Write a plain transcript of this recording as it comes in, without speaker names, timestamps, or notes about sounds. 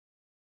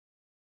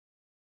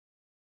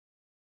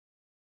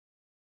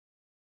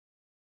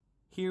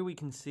Here we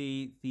can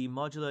see the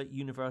modular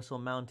universal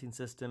mounting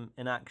system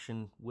in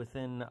action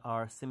within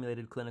our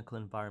simulated clinical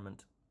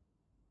environment.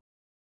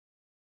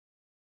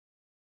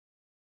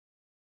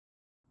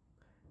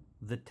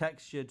 The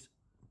textured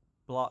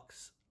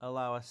blocks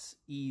allow us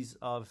ease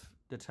of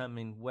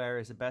determining where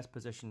is the best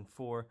position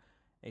for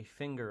a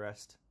finger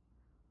rest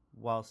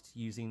whilst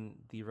using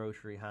the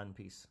rotary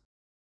handpiece.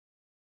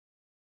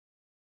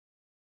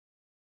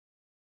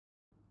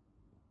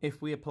 If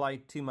we apply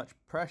too much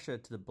pressure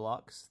to the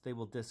blocks, they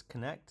will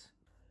disconnect.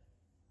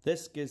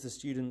 This gives the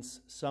students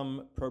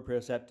some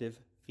proprioceptive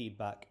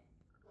feedback.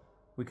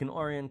 We can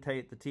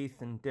orientate the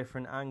teeth in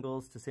different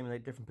angles to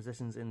simulate different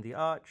positions in the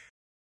arch.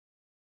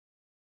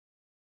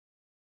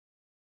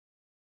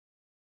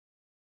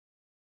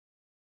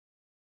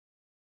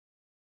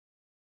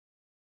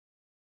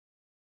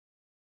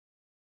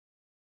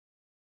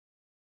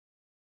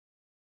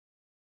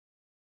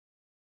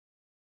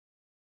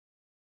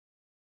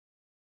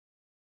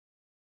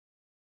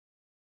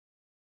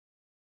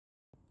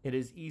 It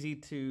is easy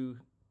to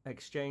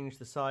exchange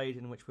the side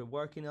in which we're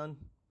working on.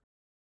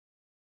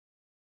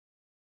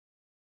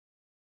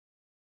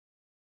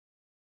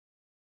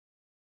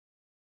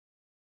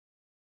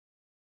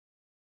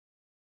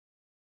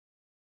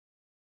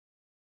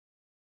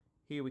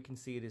 Here we can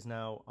see it is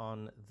now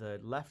on the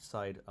left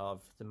side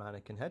of the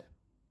mannequin head.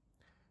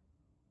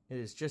 It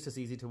is just as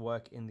easy to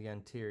work in the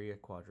anterior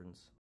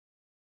quadrants.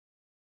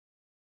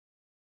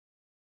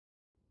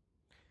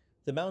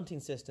 The mounting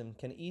system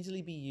can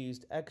easily be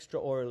used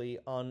extraorally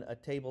on a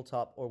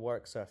tabletop or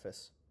work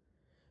surface.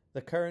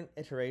 The current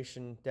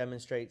iteration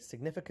demonstrates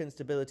significant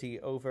stability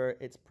over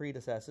its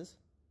predecessors.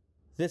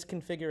 This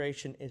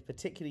configuration is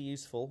particularly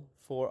useful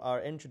for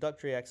our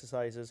introductory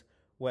exercises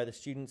where the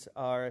students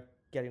are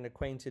getting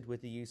acquainted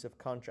with the use of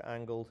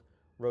contra-angled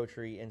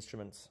rotary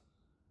instruments.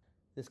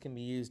 This can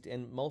be used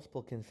in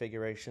multiple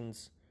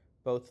configurations,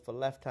 both for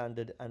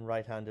left-handed and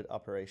right-handed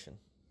operation.